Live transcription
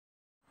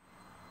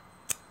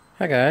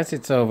Hi guys,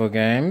 it's Ovo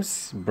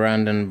Games.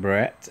 Brandon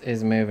Brett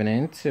is moving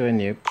into a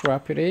new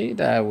property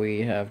that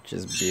we have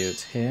just built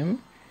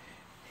him.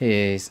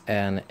 He's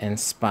an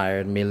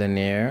inspired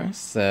millionaire,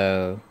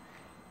 so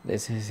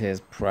this is his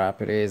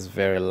property. It's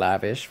very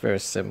lavish, very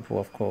simple,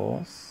 of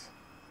course.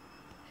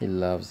 He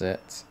loves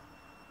it.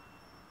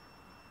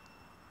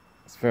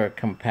 It's very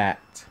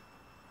compact.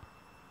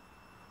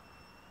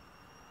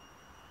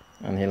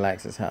 And he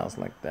likes his house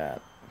like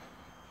that.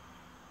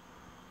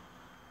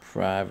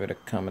 Private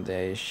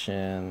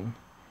accommodation.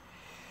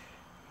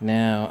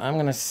 Now I'm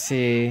gonna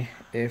see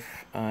if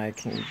I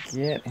can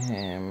get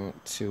him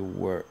to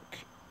work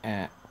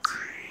at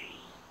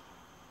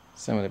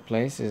some of the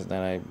places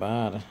that I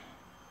bought.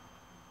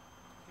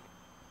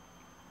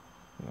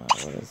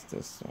 What is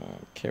this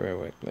one? Career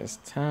Workplace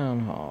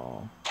Town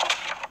Hall.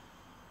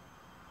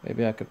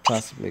 Maybe I could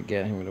possibly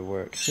get him to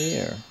work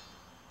here.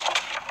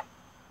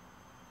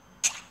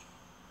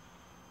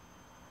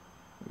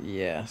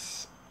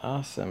 Yes,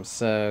 awesome.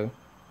 So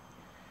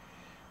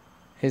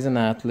he's an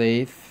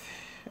athlete.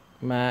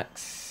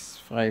 Max,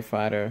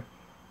 firefighter.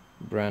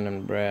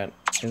 Brandon Brett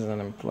is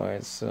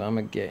unemployed, so I'm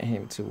gonna get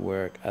him to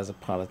work as a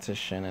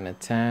politician in a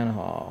town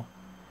hall.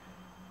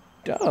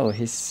 Though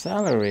his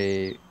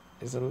salary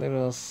is a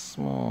little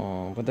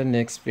small, but then the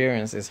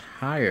experience is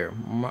higher,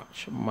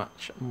 much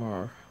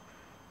more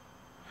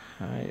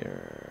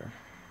higher.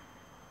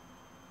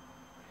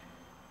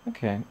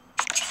 Okay,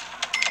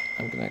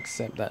 I'm gonna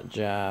accept that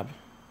job.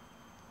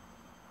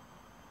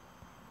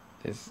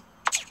 These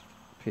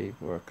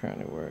people are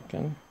currently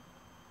working.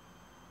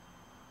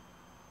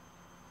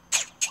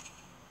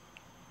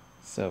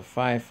 So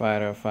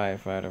firefighter.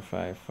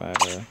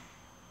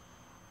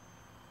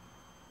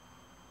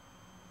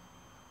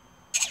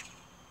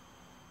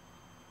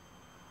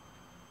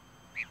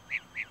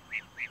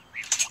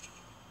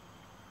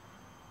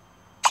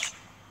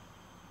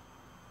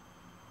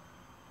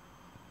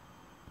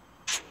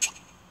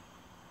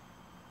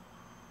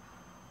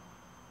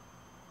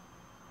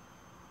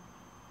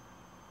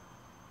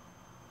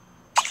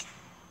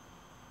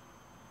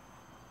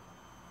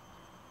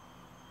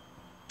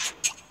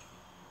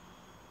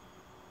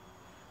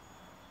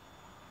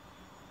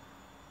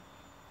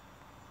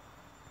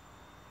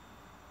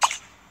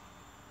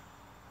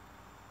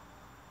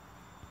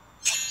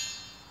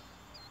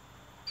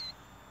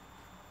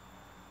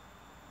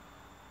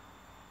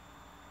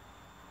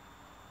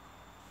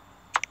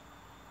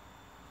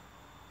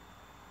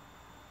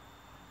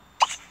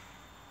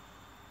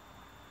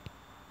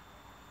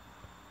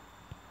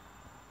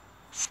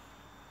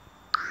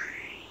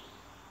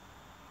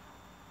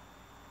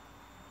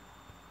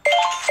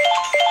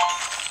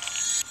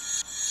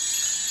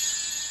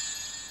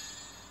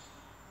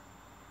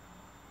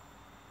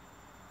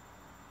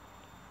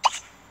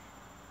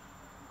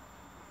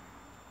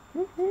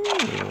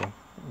 Woohoo!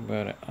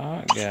 But an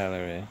art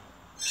gallery.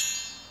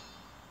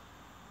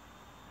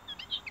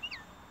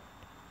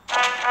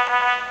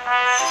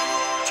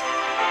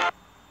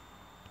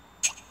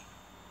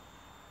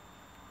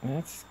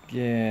 Let's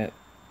get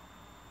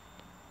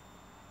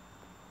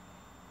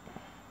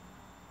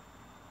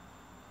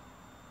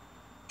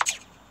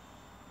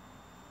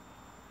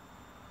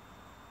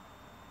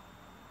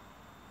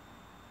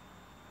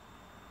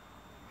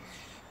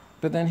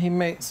but then he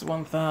makes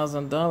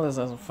 $1,000 as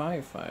a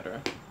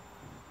firefighter.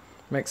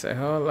 Makes a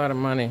whole lot of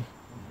money.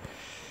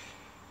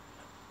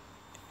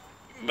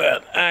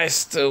 But I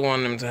still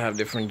want him to have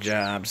different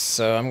jobs,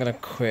 so I'm gonna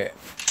quit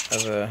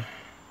as a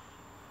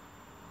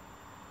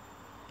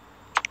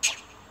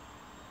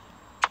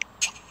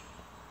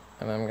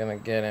and I'm gonna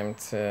get him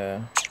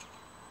to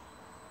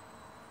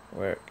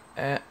work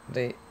at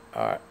the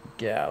art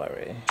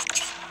gallery.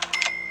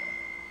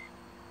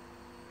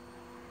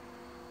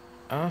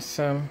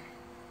 Awesome.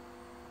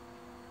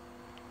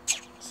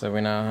 So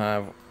we now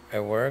have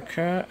a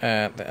worker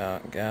at the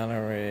art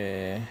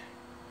gallery.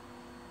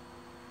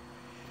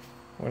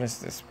 What is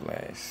this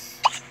place?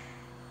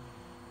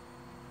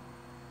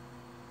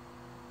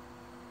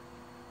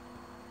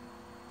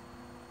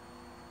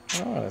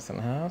 Oh, there's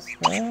a house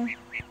there.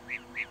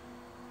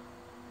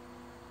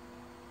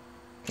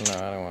 No,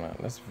 I don't wanna.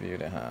 Let's view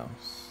the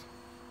house.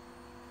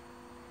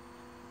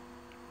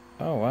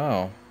 Oh,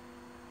 wow.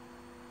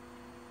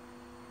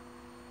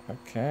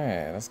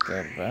 Okay, let's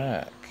go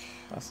back.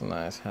 That's a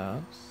nice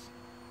house.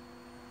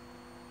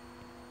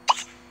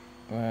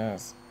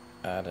 Let's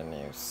add a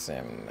new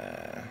sim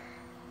there.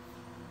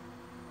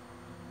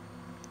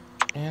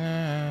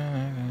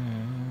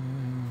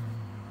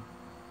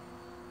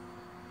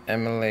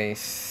 Emily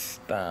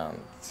Stunt.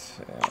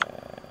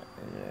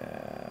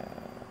 Yeah.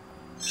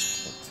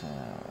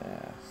 Hotel,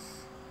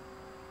 yes.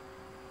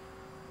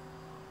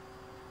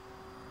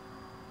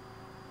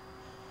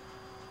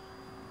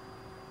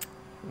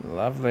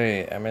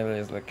 Lovely. Emily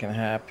is looking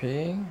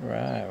happy.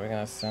 Right, we're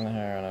gonna send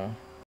her on a